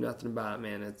can't do nothing about it,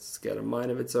 man. It's got a mind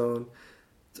of its own.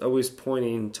 It's always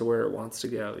pointing to where it wants to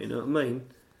go, you know what I mean?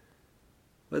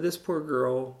 But this poor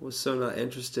girl was so not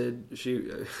interested, she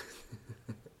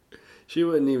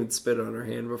wouldn't even spit on her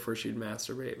hand before she'd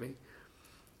masturbate me.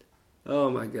 Oh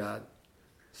my God.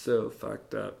 So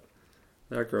fucked up.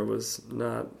 That girl was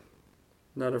not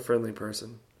a friendly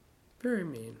person. Very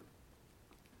mean.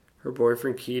 Her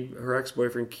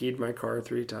ex-boyfriend keyed my car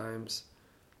 3 times.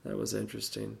 That was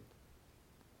interesting.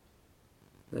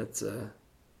 That's and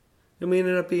we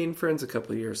ended up being friends a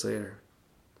couple of years later.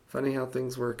 Funny how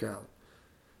things work out.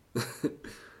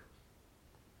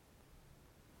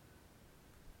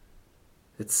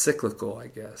 It's cyclical, I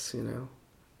guess, you know.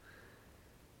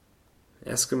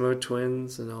 Eskimo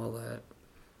twins and all that.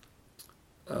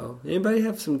 Oh, anybody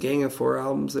have some Gang of Four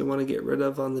albums they want to get rid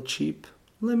of on the cheap?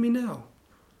 Let me know.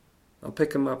 I'll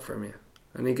pick them up from you.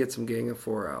 I need to get some Gang of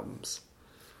Four albums.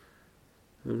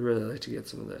 I would really like to get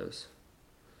some of those.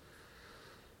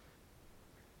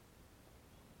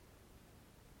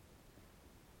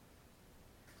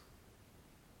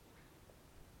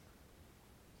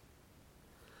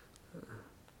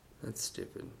 That's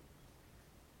stupid.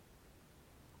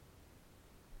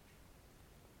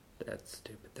 That's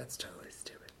stupid. That's totally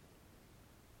stupid.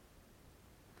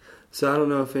 So I don't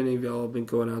know if any of y'all have been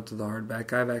going out to the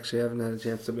hardback. I've actually haven't had a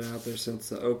chance to be out there since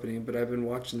the opening, but I've been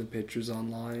watching the pictures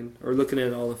online or looking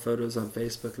at all the photos on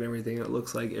Facebook and everything. It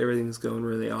looks like everything's going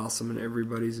really awesome and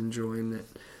everybody's enjoying it.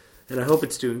 And I hope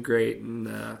it's doing great. And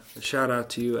a shout out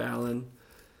to you, Alan,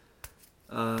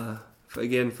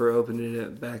 again for opening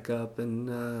it back up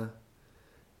and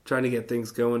trying to get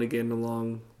things going again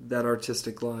along that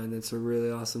artistic line. That's a really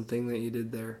awesome thing that you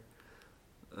did there.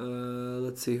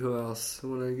 Let's see who else. I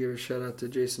want to give a shout out to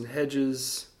Jason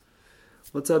Hedges.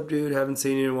 What's up, dude? Haven't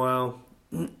seen you in a while.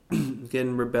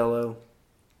 Getting Rebello.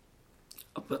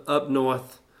 Up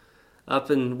north. Up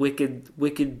in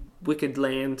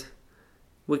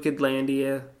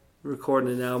Wickedlandia.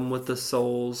 Recording an album with the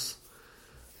Souls.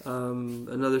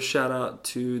 Another shout out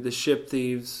to the Ship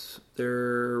Thieves. They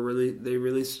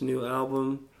released a new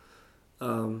album.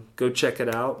 Go check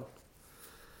it out.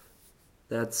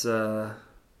 That's the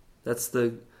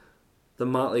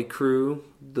Motley Crew,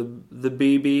 the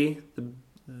BB,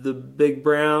 the Big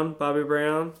Brown, Bobby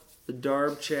Brown, the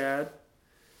Darb Chad,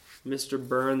 Mr.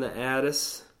 Byrne, the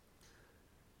Addis,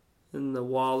 and the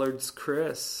Wallards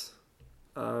Chris.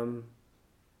 I'm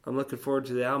looking forward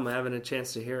to the album. I haven't had a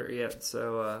chance to hear it yet,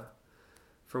 so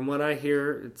from what I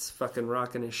hear, it's fucking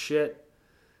rocking as shit.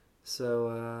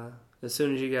 So as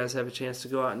soon as you guys have a chance to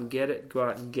go out and get it, go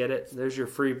out and get it. There's your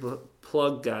free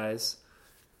plug, guys.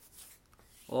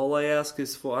 All I ask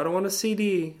is for, I don't want a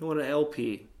CD, I want an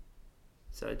LP.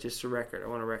 So just a record. I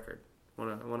want a record. I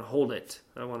want to hold it.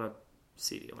 I don't want a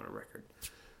CD, I want a record.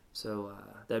 So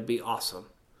that'd be awesome.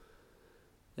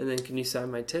 And then can you sign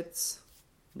my tits?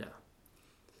 No.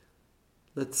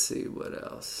 Let's see what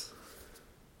else.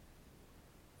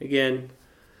 Again,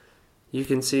 you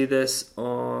can see this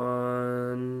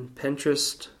on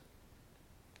Pinterest,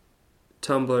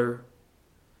 Tumblr,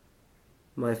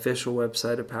 my official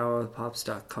website at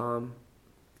powerwithpops.com.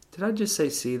 Did I just say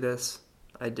see this?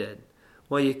 I did.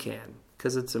 Well, you can,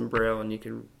 because it's in Braille and you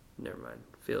can, never mind,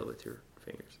 feel it with your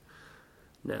fingers.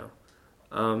 No.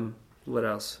 What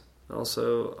else?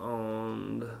 Also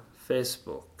on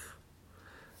Facebook.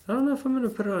 I don't know if I'm going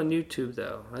to put it on YouTube,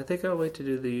 though. I think I'll wait to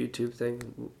do the YouTube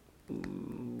thing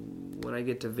when I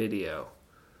get to video.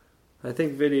 I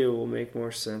think video will make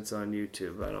more sense on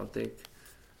YouTube.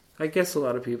 I guess a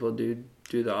lot of people do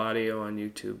the audio on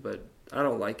YouTube, but I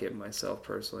don't like it myself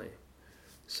personally.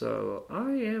 So I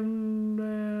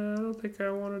don't think I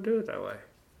want to do it that way.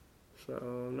 So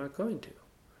I'm not going to.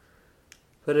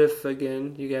 But if,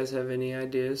 again, you guys have any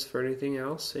ideas for anything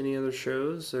else, any other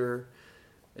shows, or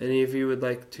any of you would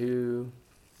like to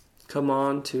come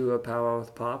on to a Powwow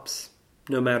with Pops,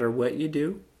 no matter what you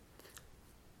do,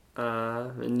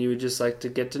 and you would just like to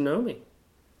get to know me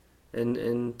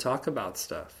and talk about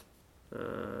stuff.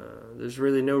 There's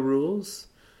really no rules.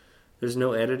 There's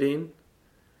no editing.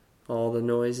 All the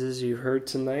noises you heard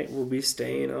tonight will be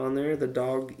staying on there. The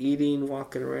dog eating,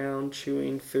 walking around,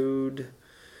 chewing food.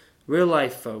 Real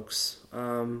life, folks.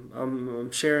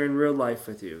 I'm sharing real life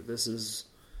with you. This is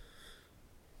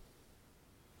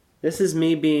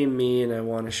me being me, and I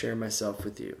want to share myself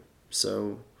with you.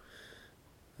 So,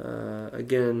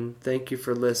 again, thank you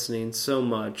for listening so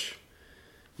much.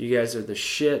 You guys are the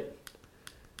shit.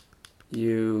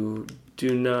 You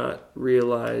do not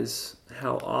realize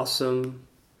how awesome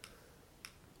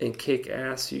and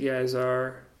kick-ass you guys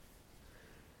are.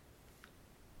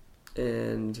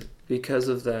 And because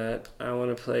of that, I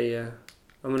want to play you.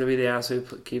 I'm going to be the ass who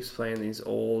keeps playing these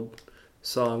old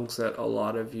songs that a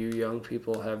lot of you young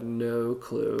people have no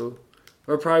clue,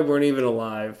 or probably weren't even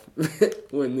alive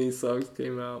when these songs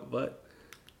came out. But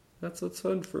that's what's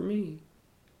fun for me.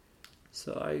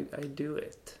 So I do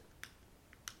it.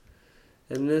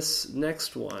 And this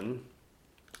next one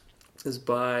is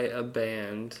by a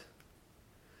band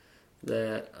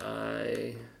that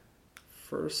I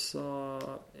first saw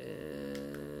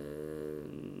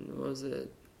in, what was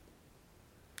it?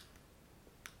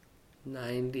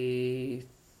 93,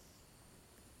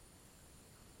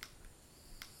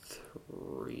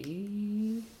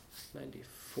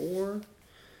 94.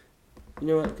 You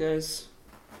know what, guys?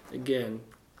 Again,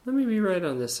 let me be right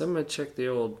on this. I'm going to check the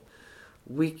old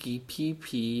Wiki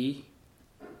PP.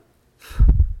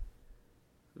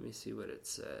 Let me see what it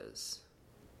says.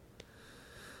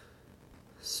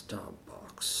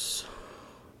 Stompbox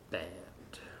band.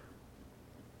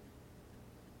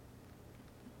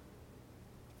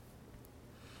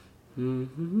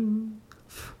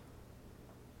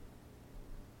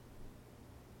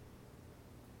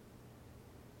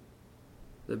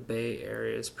 The Bay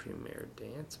Area's premier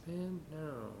dance band?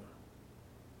 No.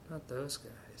 Not those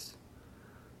guys.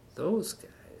 Those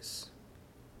guys.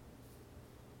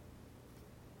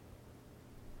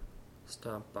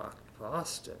 Stompbox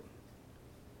Boston.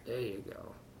 There you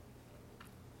go.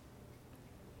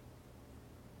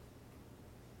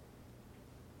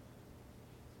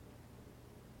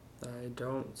 I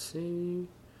don't see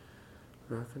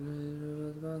Rockin'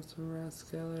 with Boston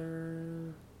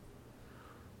Rathskeller.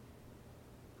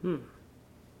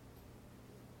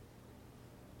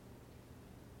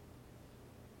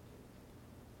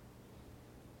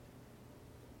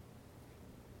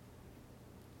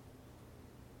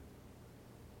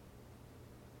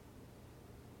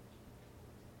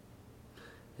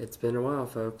 It's been a while,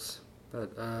 folks,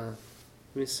 but let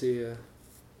me see.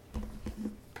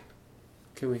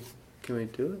 Can we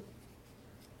do it?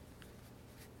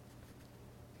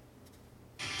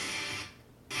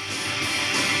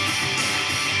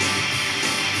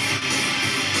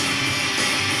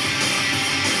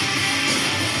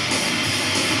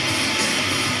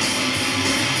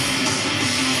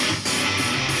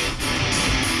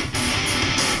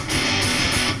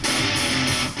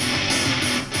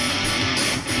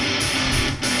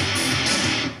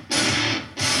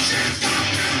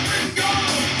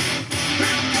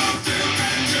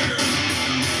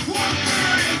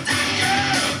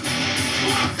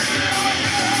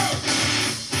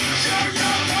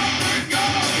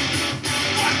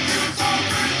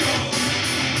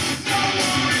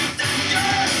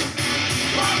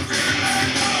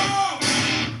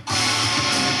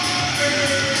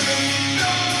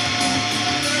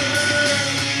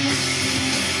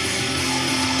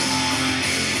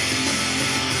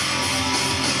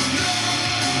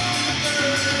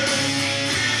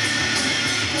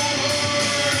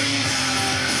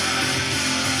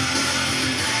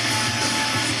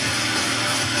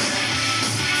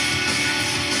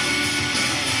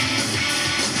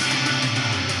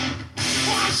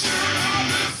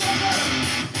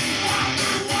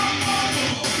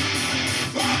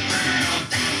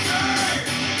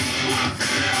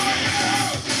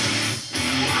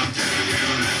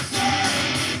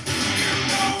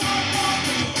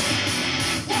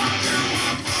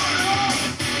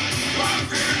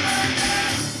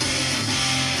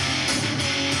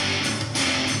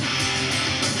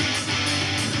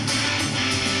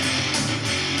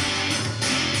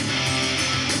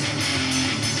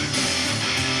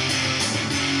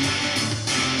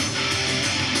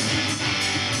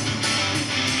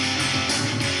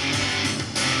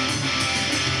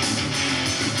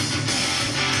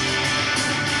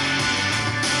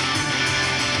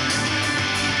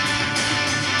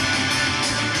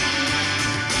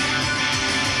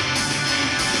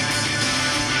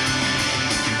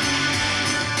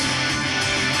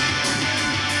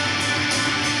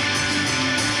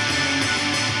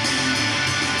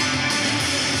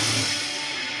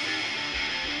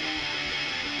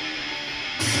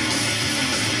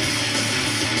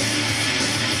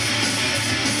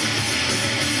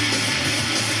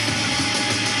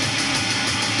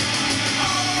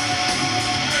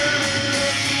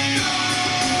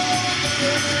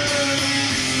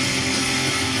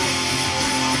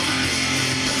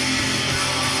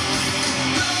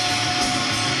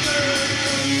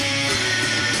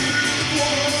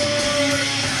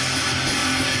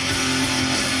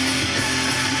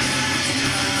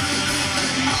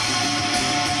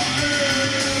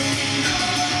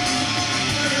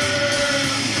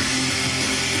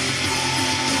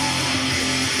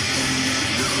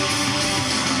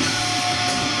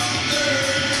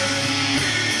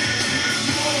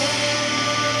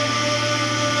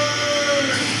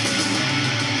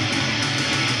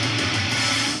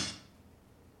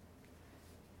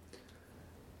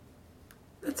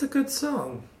 That's a good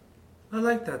song. I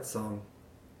like that song.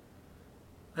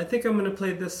 I think I'm going to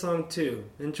play this song too.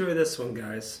 Enjoy this one,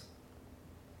 guys.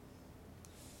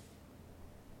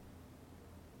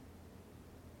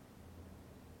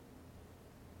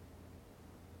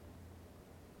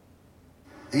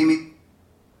 Amy.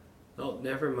 Oh,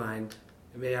 never mind.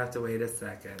 You may have to wait a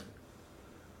second.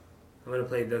 I'm going to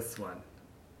play this one.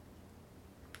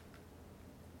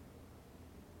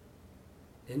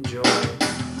 Enjoy.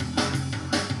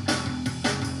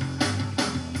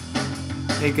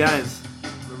 Hey guys,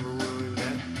 remember when we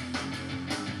met?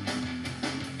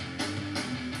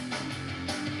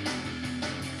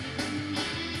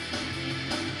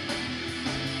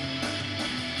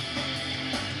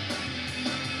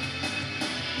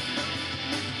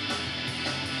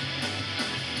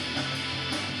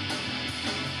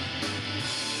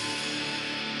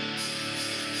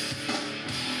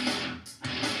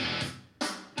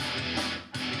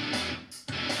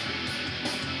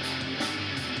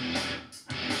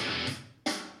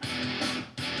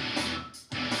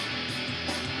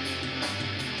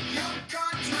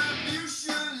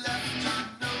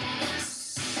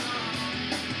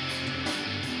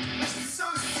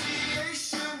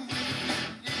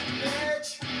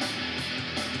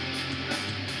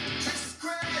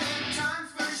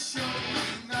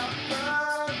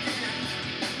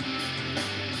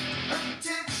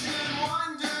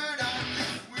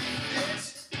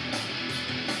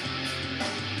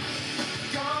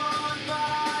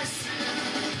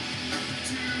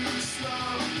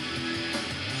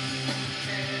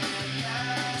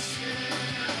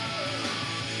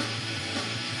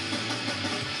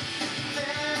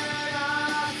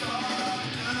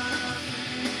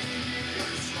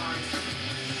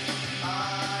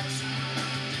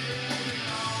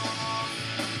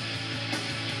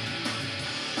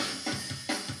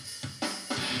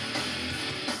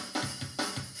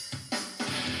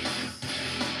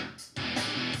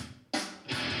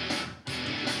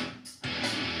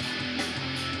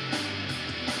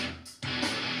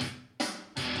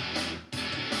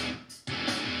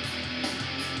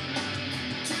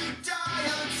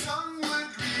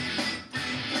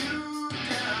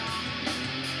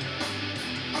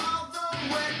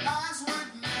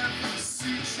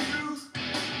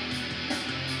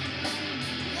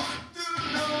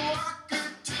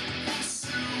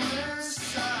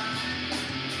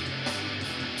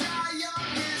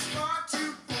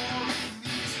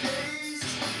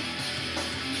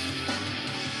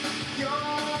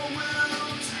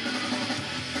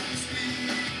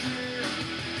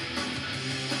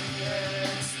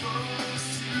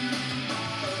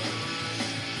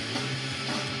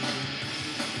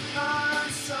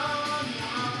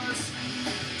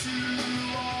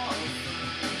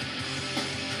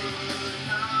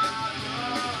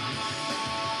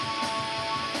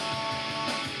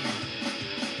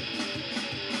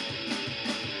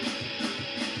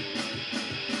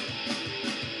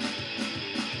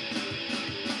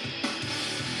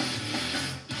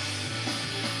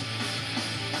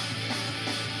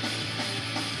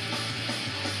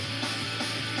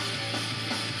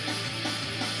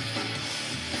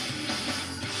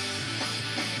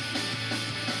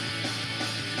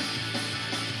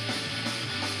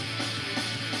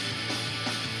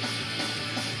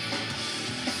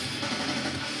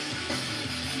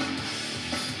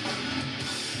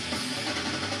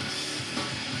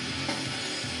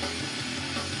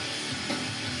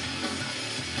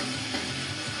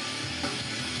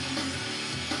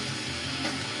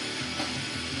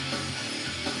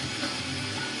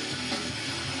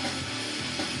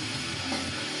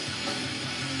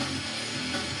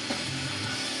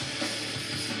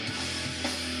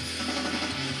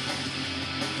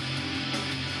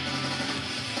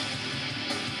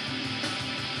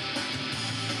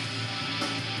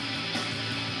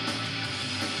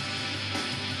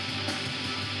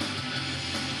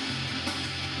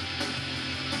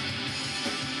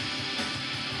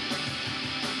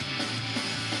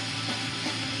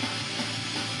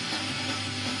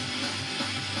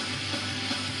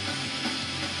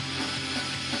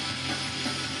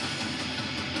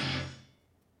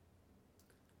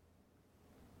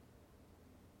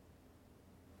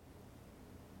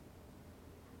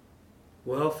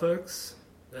 Well, folks,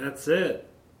 that's it.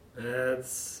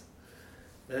 That's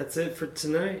it for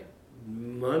tonight.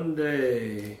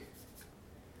 Monday,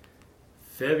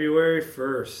 February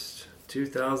 1st,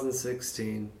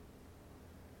 2016.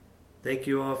 Thank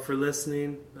you all for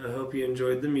listening. I hope you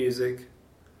enjoyed the music.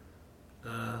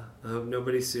 I hope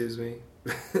nobody sues me.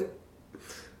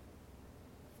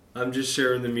 I'm just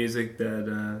sharing the music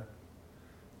that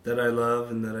I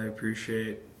love and that I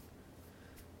appreciate,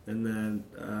 and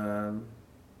that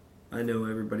I know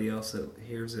everybody else that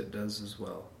hears it does as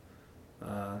well.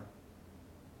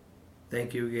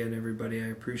 Thank you again, everybody. I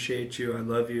appreciate you. I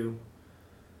love you.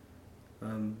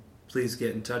 Please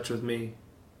get in touch with me.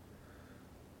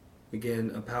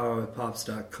 Again,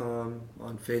 apowerwithpops.com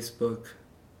on Facebook,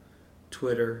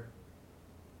 Twitter,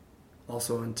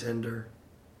 Also on Tinder.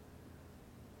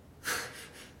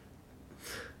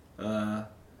 And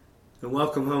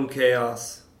welcome home,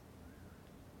 Chaos.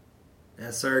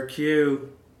 SRQ.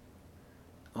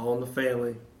 All in the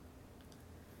family.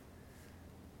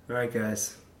 Alright,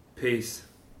 guys. Peace.